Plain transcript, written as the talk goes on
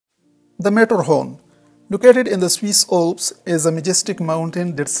The Matterhorn, located in the Swiss Alps, is a majestic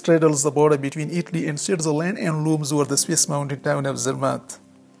mountain that straddles the border between Italy and Switzerland and looms over the Swiss mountain town of Zermatt.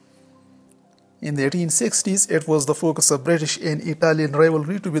 In the 1860s, it was the focus of British and Italian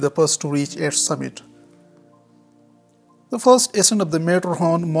rivalry to be the first to reach its summit. The first ascent of the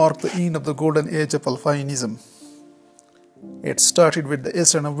Matterhorn marked the end of the golden age of alpinism. It started with the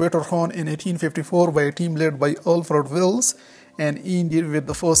ascent of Wetterhorn in 1854 by a team led by Alfred Wills and ended with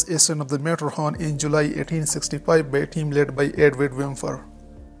the first ascent of the Matterhorn in July 1865 by a team led by Edward Whymper.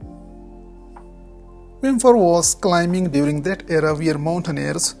 Whymper was climbing during that era where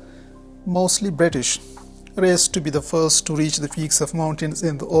mountaineers, mostly British, raced to be the first to reach the peaks of mountains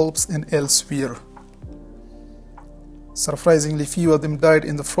in the Alps and elsewhere. Surprisingly few of them died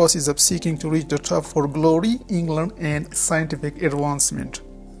in the process of seeking to reach the top for glory, England, and scientific advancement.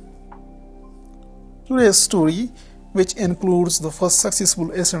 Today's story, which includes the first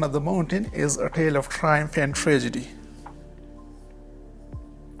successful ascent of the mountain, is a tale of triumph and tragedy.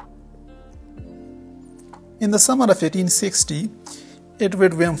 In the summer of 1860,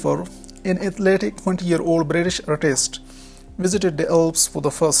 Edward Whymper, an athletic 20-year-old British artist, visited the Alps for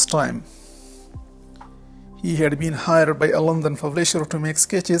the first time. He had been hired by a London publisher to make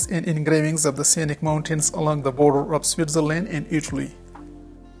sketches and engravings of the scenic mountains along the border of Switzerland and Italy.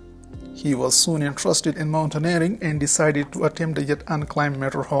 He was soon interested in mountaineering and decided to attempt the yet unclimbed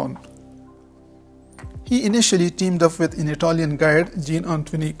Matterhorn. He initially teamed up with an Italian guide,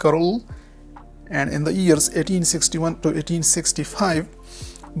 Jean-Antoine, and in the years 1861 to 1865,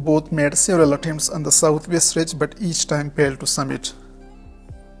 both made several attempts on the southwest ridge but each time failed to summit.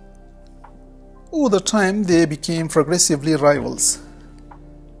 Over time, they became progressively rivals.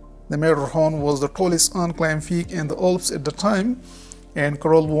 The Matterhorn was the tallest unclimbed peak in the Alps at the time, and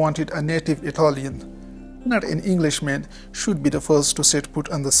Carroll wanted a native Italian, not an Englishman, should be the first to set foot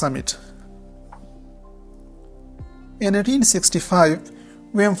on the summit. In 1865,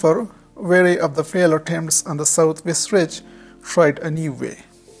 Whymper, weary of the failed attempts on the southwest ridge, tried a new way.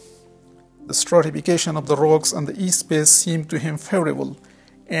 The stratification of the rocks on the east face seemed to him favorable,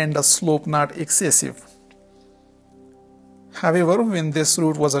 and the slope not excessive. However, when this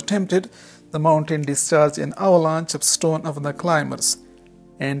route was attempted, the mountain discharged an avalanche of stone over the climbers,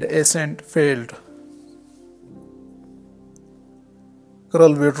 and the ascent failed.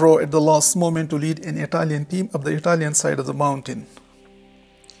 Carroll withdrew at the last moment to lead an Italian team up the Italian side of the mountain.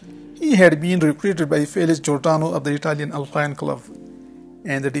 He had been recruited by Felix Giordano of the Italian Alpine Club,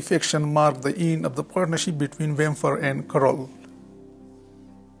 and the defection marked the end of the partnership between Whymper and Carroll.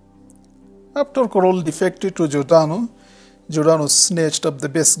 After Carroll defected to Giordano, Giordano snatched up the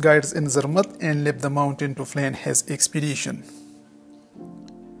best guides in Zermatt and left the mountain to plan his expedition.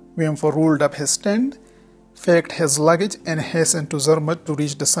 Whymper rolled up his tent, packed his luggage, and hastened to Zermatt to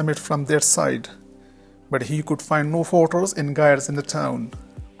reach the summit from that side, but he could find no porters and guides in the town.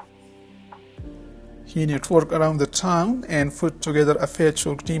 He networked around the town and put together a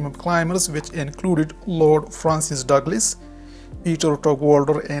patchwork team of climbers which included Lord Francis Douglas, Peter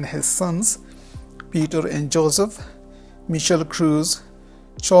Togwalder and his sons, Peter and Joseph, Michel Cruz,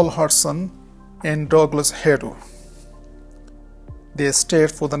 Charles Hudson, and Douglas Haddo. They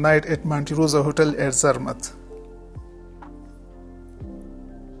stayed for the night at Monte Rosa Hotel at Zermatt.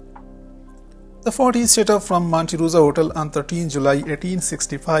 The party set up from Monte Rosa Hotel on 13 July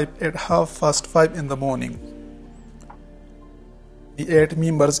 1865 at 5:30 in the morning. The 8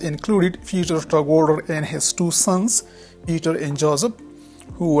 members included Peter Togwalder and his 2 sons, Peter and Joseph,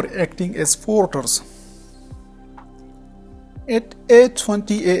 who were acting as porters. At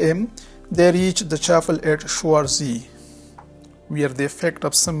 8:20 a.m., they reached the chapel at Schwarzy, where they packed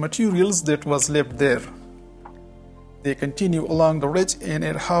up some materials that was left there. They continued along the ridge and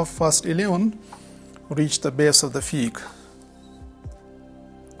at 11:30 reached the base of the peak.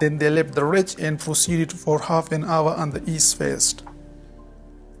 Then they left the ridge and proceeded for half an hour on the east face.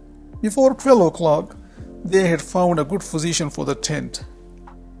 Before 12 o'clock, they had found a good position for the tent,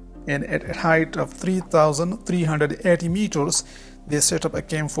 and at a height of 3,380 meters, they set up a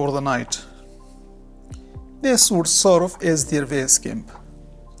camp for the night. This would serve as their base camp.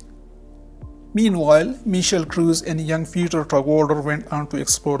 Meanwhile, Michel Cruz and young Peter Togwalder went on to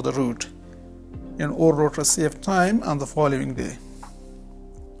explore the route, in order to save time on the following day.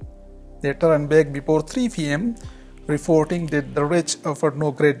 They turned back before 3 p.m., reporting that the ridge offered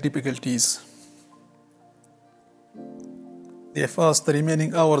no great difficulties. They passed the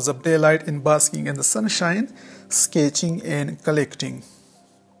remaining hours of daylight in basking in the sunshine, sketching and collecting.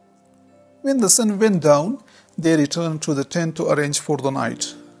 When the sun went down, they returned to the tent to arrange for the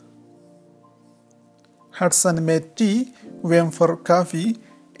night. Hudson made tea, Whymper coffee,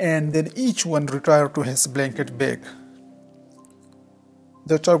 and then each one retired to his blanket bag.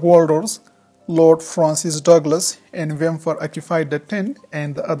 The tugwalders, Lord Francis Douglas and Whymper, occupied the tent,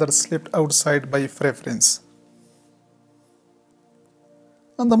 and the others slept outside by preference.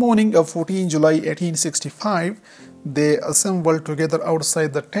 On the morning of 14 July 1865, they assembled together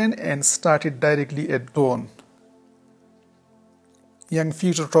outside the tent and started directly at dawn. Young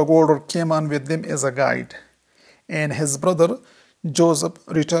Peter Tugwalder came on with them as a guide, and his brother Joseph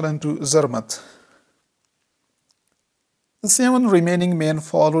returned to Zermatt. The 7 remaining men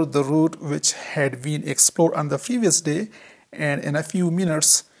followed the route which had been explored on the previous day, and in a few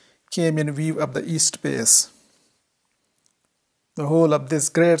minutes came in view of the east base. The whole of this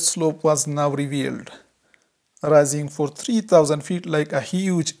great slope was now revealed, rising for 3,000 feet like a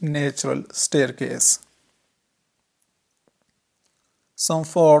huge natural staircase. Some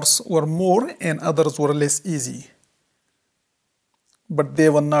forts were more and others were less easy, but they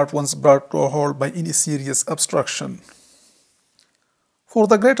were not once brought to a halt by any serious obstruction. For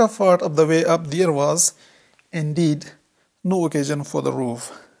the greater part of the way up there was, indeed, no occasion for the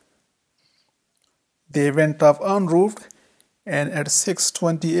roof. They went up unroofed, and at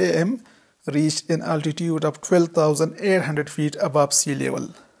 6:20 a.m. reached an altitude of 12,800 feet above sea level.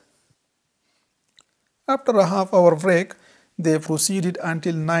 After a half-hour break, they proceeded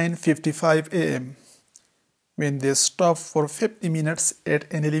until 9:55 a.m., when they stopped for 50 minutes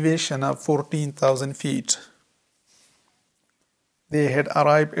at an elevation of 14,000 feet. They had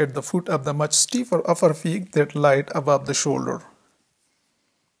arrived at the foot of the much steeper upper peak that lied above the shoulder.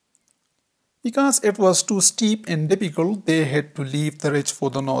 Because it was too steep and difficult, they had to leave the ridge for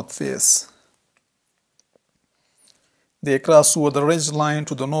the north face. They crossed over the ridge line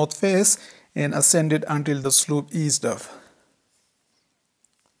to the north face and ascended until the slope eased off.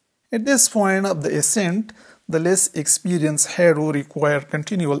 At this point of the ascent, the less experienced hero required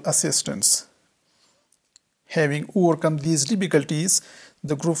continual assistance. Having overcome these difficulties,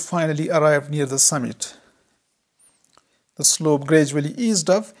 the group finally arrived near the summit. The slope gradually eased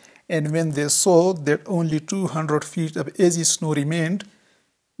off, and when they saw that only 200 feet of easy snow remained,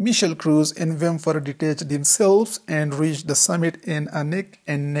 Michel Cruz and Whymper detached themselves and reached the summit in a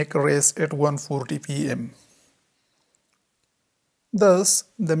neck-and-neck race at 1:40 p.m. Thus,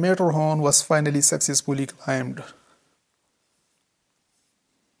 the Matterhorn was finally successfully climbed.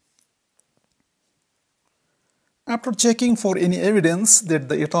 After checking for any evidence that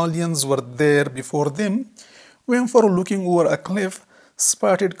the Italians were there before them, Whymper, looking over a cliff,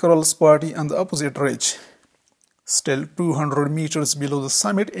 spotted Carroll's party on the opposite ridge, still 200 meters below the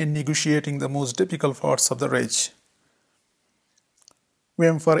summit and negotiating the most difficult parts of the ridge.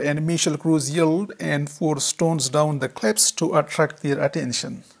 Whymper and Michel Cruz yelled and poured stones down the cliffs to attract their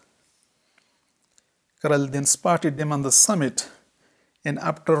attention. Carroll then spotted them on the summit, and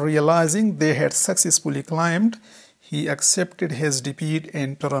after realizing they had successfully climbed, he accepted his defeat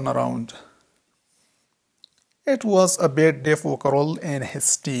and turned around. It was a bad day for Carroll and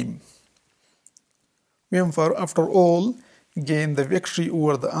his team. Whymper, after all, gained the victory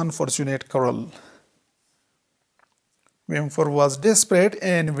over the unfortunate Carroll. Whymper was desperate,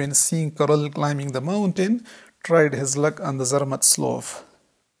 and when seeing Carroll climbing the mountain, tried his luck on the Zermatt slope.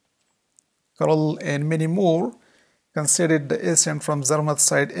 Carroll and many more considered the ascent from Zermatt's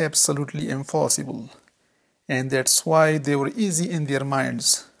side absolutely impossible, and that's why they were easy in their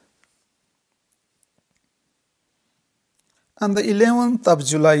minds. On the 11th of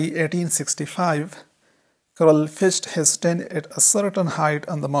July 1865, Carroll pitched his tent at a certain height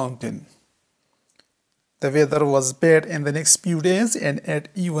on the mountain. The weather was bad in the next few days, and it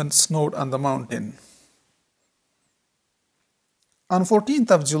even snowed on the mountain. On 14th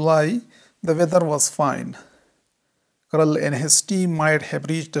of July, the weather was fine. Carroll and his team might have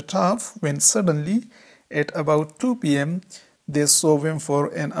reached the top when suddenly, at about 2 p.m., they saw Whymper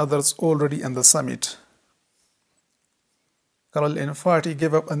and others already on the summit. Carroll and party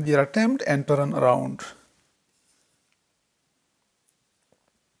gave up on their attempt and turned around.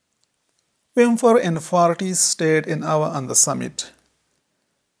 Whymper and party stayed an hour on the summit.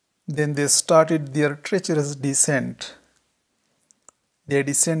 Then they started their treacherous descent. They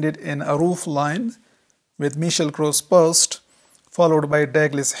descended in a roof line, with Michel Cruz first, followed by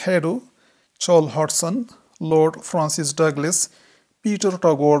Douglas Haddo, Charles Hodgson, Lord Francis Douglas, Peter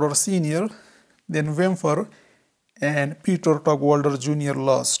Tugwalder Sr., then Whymper, and Peter Tugwalder Jr.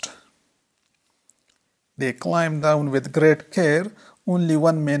 last. They climbed down with great care, only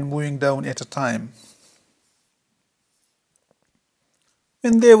one man moving down at a time.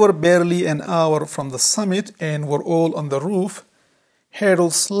 When they were barely an hour from the summit and were all on the roof, Haddo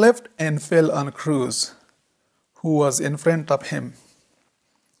slipped and fell on Cruz, who was in front of him.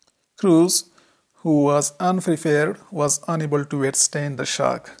 Cruz, who was unprepared, was unable to withstand the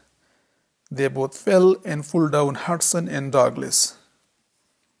shock. They both fell and pulled down Hudson and Douglas.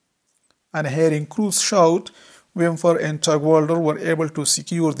 On hearing Cruz shout, Whymper and Tugwalder were able to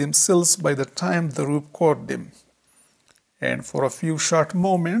secure themselves by the time the rope caught them, and for a few short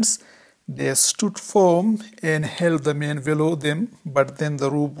moments they stood firm and held the men below them, but then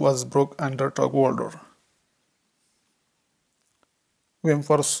the rope was broke under Tugwalder.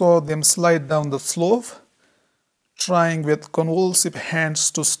 Whymper saw them slide down the slope, trying with convulsive hands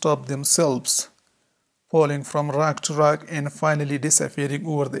to stop themselves, falling from rock to rock and finally disappearing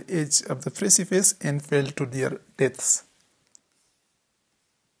over the edge of the precipice and fell to their deaths.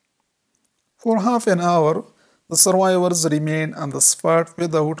 For half an hour, the survivors remained on the spot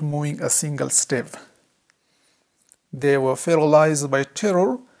without moving a single step. They were paralyzed by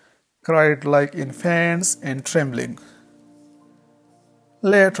terror, cried like infants, and trembling.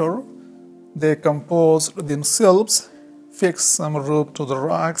 Later, they composed themselves, fixed some rope to the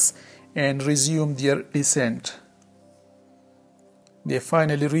rocks, and resumed their descent. They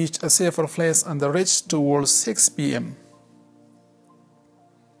finally reached a safer place on the ridge towards 6 p.m.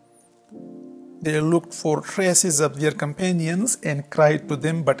 They looked for traces of their companions and cried to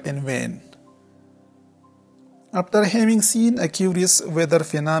them, but in vain. After having seen a curious weather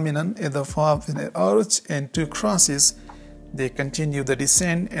phenomenon at the top of an arch and 2 crosses, they continued the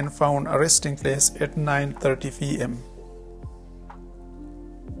descent and found a resting place at 9:30 p.m.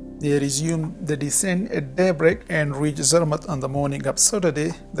 They resumed the descent at daybreak and reached Zermatt on the morning of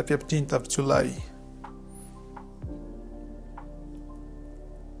Saturday, the 15th of July.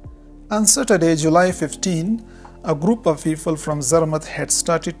 On Saturday, July 15, a group of people from Zermatt had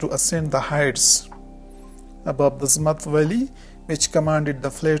started to ascend the heights above the Zermatt Valley, which commanded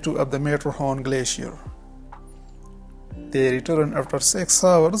the plateau of the Matterhorn glacier. They returned after 6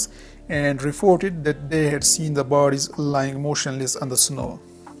 hours and reported that they had seen the bodies lying motionless on the snow.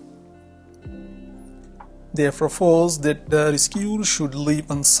 They proposed that the rescuers should leave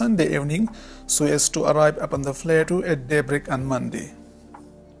on Sunday evening so as to arrive upon the plateau at daybreak on Monday.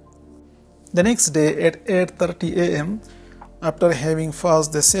 The next day at 8:30 a.m., after having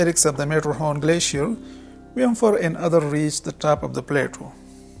passed the seracs of the Matterhorn glacier, Whymper and others reached the top of the plateau.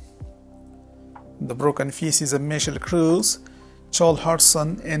 The broken pieces of Michel Cruz, Charles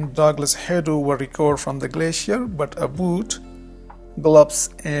Hudson, and Douglas Hadow were recovered from the glacier, but a boot, gloves,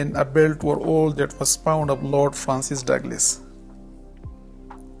 and a belt were all that was found of Lord Francis Douglas.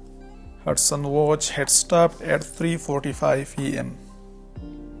 Hudson's watch had stopped at 3:45 p.m.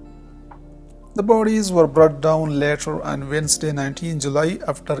 The bodies were brought down later on Wednesday, 19 July,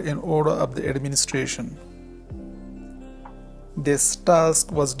 after an order of the administration. This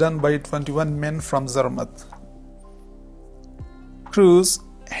task was done by 21 men from Zermatt. Cruz,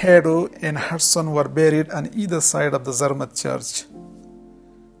 Hadow, and Hudson were buried on either side of the Zermatt church.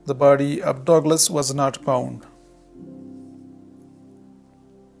 The body of Douglas was not found.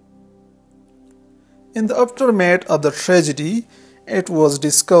 In the aftermath of the tragedy, it was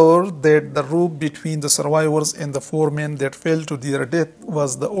discovered that the rope between the survivors and the 4 men that fell to their death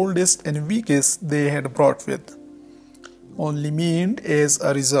was the oldest and weakest they had brought with, only meant as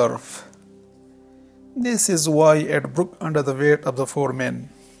a reserve. This is why it broke under the weight of the 4 men.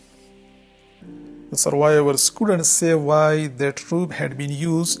 The survivors couldn't say why that rope had been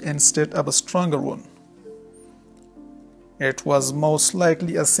used instead of a stronger one. It was most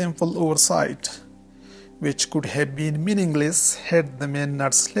likely a simple oversight, which could have been meaningless had the men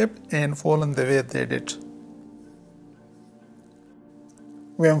not slipped and fallen the way they did.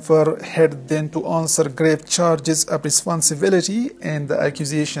 Whymper had then to answer grave charges of responsibility and the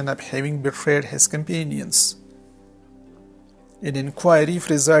accusation of having betrayed his companions. An inquiry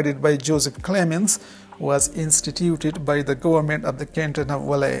presided by Joseph Clemens was instituted by the government of the canton of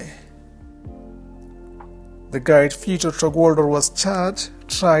Valais. The guide Peter Tugwalder was charged,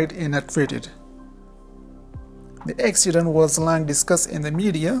 tried, and acquitted. The accident was long discussed in the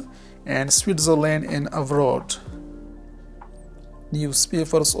media and Switzerland and abroad.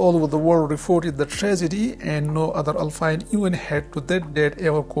 Newspapers all over the world reported the tragedy, and no other alpine event had to that date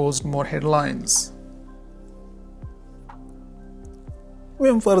ever caused more headlines.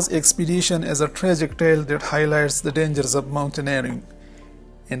 Whymper's expedition is a tragic tale that highlights the dangers of mountaineering,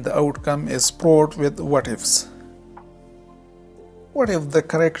 and the outcome is fraught with what-ifs. What if the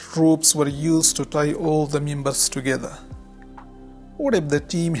correct ropes were used to tie all the members together? What if the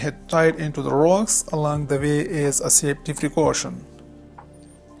team had tied into the rocks along the way as a safety precaution?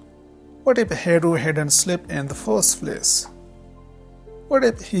 What if Hadow hadn't slipped in the first place? What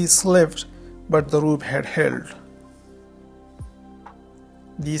if he slipped but the rope had held?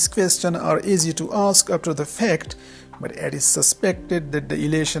 These questions are easy to ask after the fact, but it is suspected that the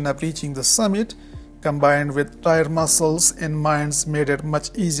elation of reaching the summit, combined with tired muscles and minds, made it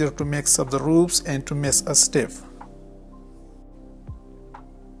much easier to mix up the ropes and to miss a step.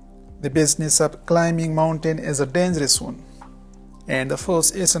 The business of climbing mountain is a dangerous one, and the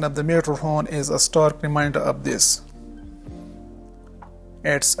first ascent of the Matterhorn is a stark reminder of this.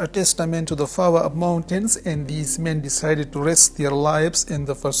 It's a testament to the power of mountains, and these men decided to risk their lives in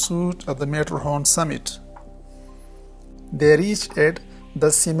the pursuit of the Matterhorn summit. They reached it,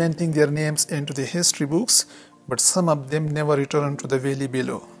 thus cementing their names into the history books, but some of them never returned to the valley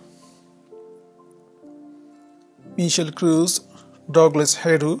below. Michel Cruz, Douglas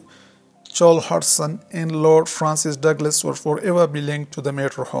Haru, Charles Hudson, and Lord Francis Douglas were forever be linked to the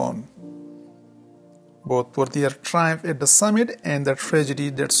Matterhorn, both for their triumph at the summit and the tragedy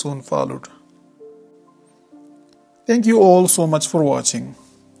that soon followed. Thank you all so much for watching.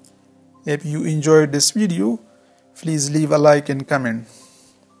 If you enjoyed this video, please leave a like and comment.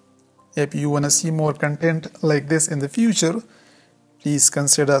 If you want to see more content like this in the future, please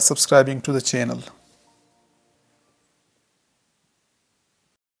consider subscribing to the channel.